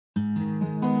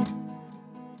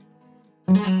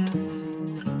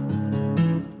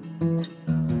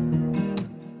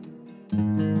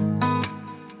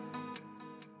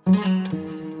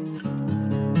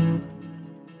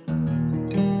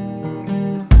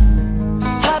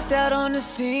walked out on the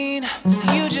scene.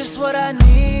 You just what I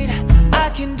need. I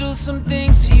can do some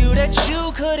things to you that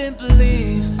you couldn't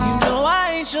believe. You know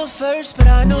I ain't your first, but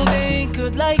I know they ain't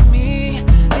good like me.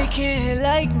 They can't hit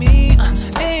like me,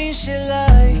 they ain't shit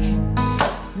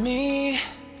like me.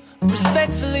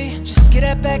 Respectfully, just get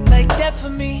that back like that for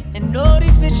me. And all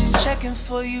these bitches checking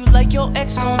for you like your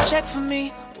ex gon' check for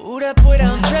me. Ooh, that boy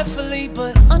down dreadfully,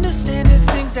 but understand there's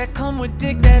things that come with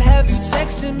dick that have you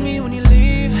texting me when you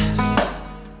leave.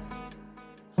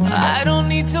 I don't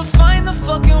need to find the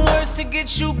fucking words to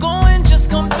get you going. Just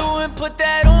come through and put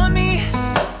that on me.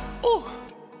 Ooh.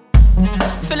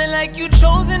 Feeling like you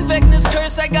chosen, Vecna's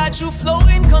curse, I got you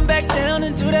floating. Come back down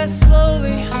and do that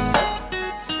slowly.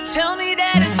 Tell me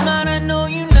that it's mine, I know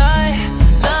you not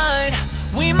lying.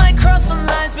 We might cross some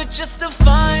lines, but just to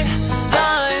find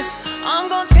lines. I'm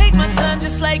gon' take my time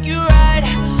just like you ride.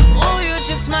 Ooh, you're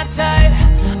just my type,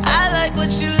 I like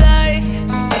what you like,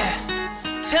 yeah.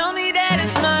 Tell me that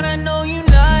it's mine, I know you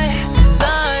not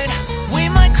lying. We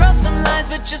might cross some lines,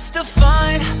 but just to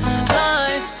find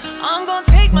lines. I'm gon'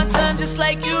 take my time just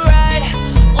like you ride.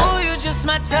 Ooh, you're just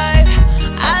my type,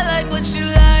 I like what you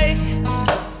like.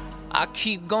 I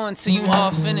keep going till you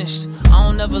all finished. I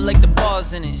don't ever like the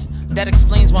pause in it. That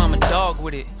explains why I'm a dog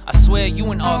with it. I swear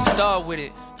you an all-star with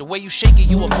it. The way you shake it,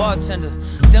 you a bartender.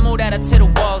 Demo that, I tear the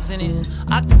walls in it.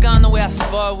 Octagon, the way I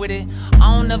spar with it.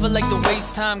 I don't ever like to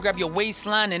waste time. Grab your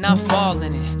waistline and I fall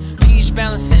in it. Peach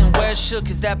balance sitting where it should,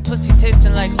 cause that pussy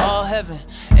tasting like all heaven.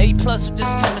 A+ with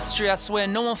this chemistry, I swear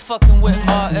no one fucking with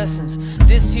our essence.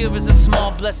 This here is a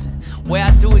small blessing. Where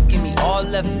I do it, give me all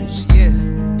leverage, yeah.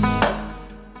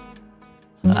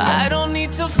 I don't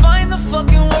need to find the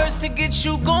fucking words to get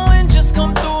you going. Just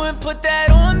come through and put that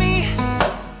on me,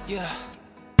 yeah.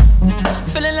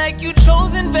 Feeling like you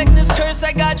chosen, Vecna's curse,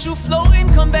 I got you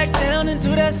floating. Come back down and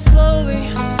do that slowly.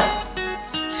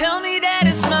 Tell me that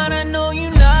it's mine, I know you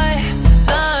not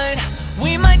lying.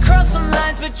 We might cross some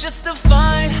lines, but just to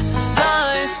find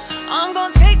lines. I'm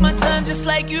gon' take my time just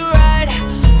like you ride.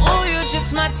 Ooh, you're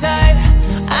just my type,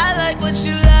 I like what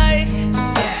you like,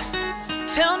 yeah.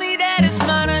 Tell me that it's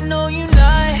mine, I know you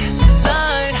not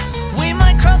lying. We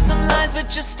might cross some lines, but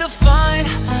just to find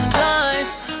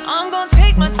lines. I'm gon'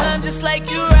 take my time just like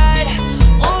you ride.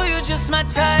 Ooh, you're just my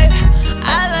type,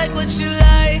 I like what you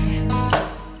like.